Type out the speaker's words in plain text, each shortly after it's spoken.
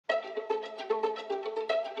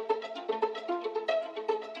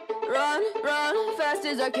run, fast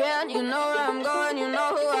as I can. You know where I'm going, you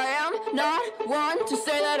know who I am. Not one to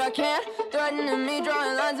say that I can't. Threatening me,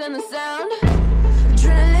 drawing lines in the sound.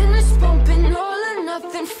 Adrenaline is pumping, all or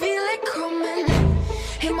nothing, feel it coming.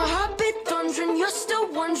 Hear my heartbeat thundering, you're still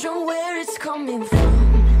wondering where it's coming from.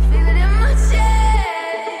 Feel it in my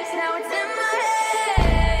chest, now it's in my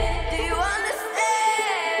head. Do you understand?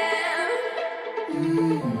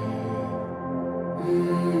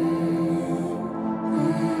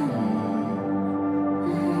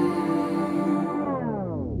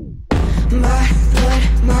 My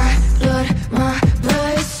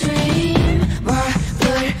bloodstream.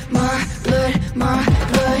 My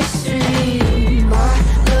bloodstream.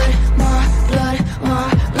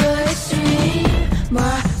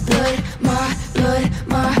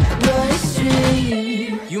 My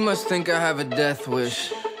bloodstream. You must think I have a death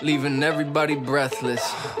wish, leaving everybody breathless.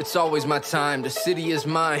 It's always my time, the city is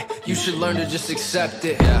mine. You should learn to just accept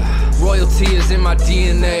it. Royalty is in my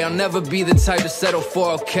DNA. I'll never be the type to settle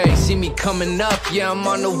for okay. See me coming up, yeah, I'm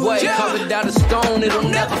on the way. Carved out of stone, it'll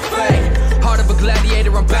never fade. Heart of a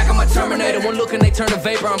gladiator, I'm back on my Terminator. One look and they turn to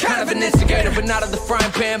vapor. I'm kind of an instigator, but not of the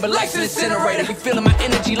frying pan, but life's an incinerator. Be feeling my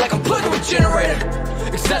energy like I'm plugged to a generator.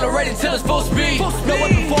 Accelerating till it's full speed. No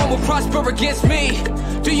other form will prosper against me.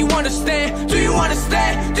 Do you understand? Do you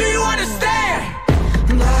understand? Do you understand?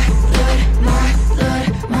 My bloodstream.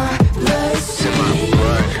 My bloodstream.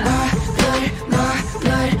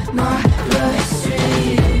 My bloodstream.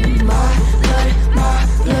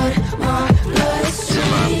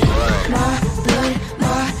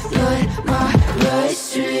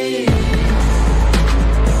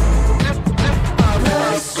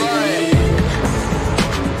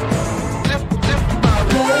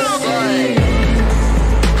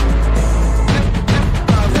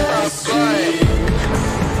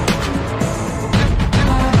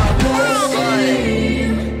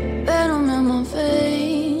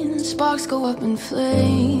 Sparks go up in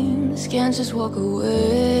flames, can't just walk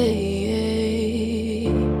away.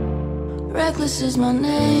 Reckless is my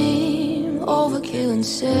name, overkill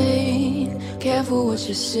insane. Careful what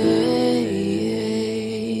you say.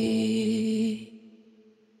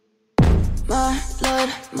 My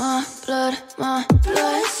bloodstream. My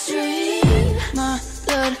bloodstream. My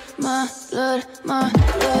bloodstream. My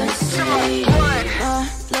bloodstream.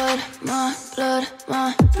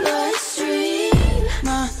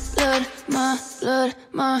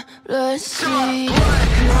 My bloodstream.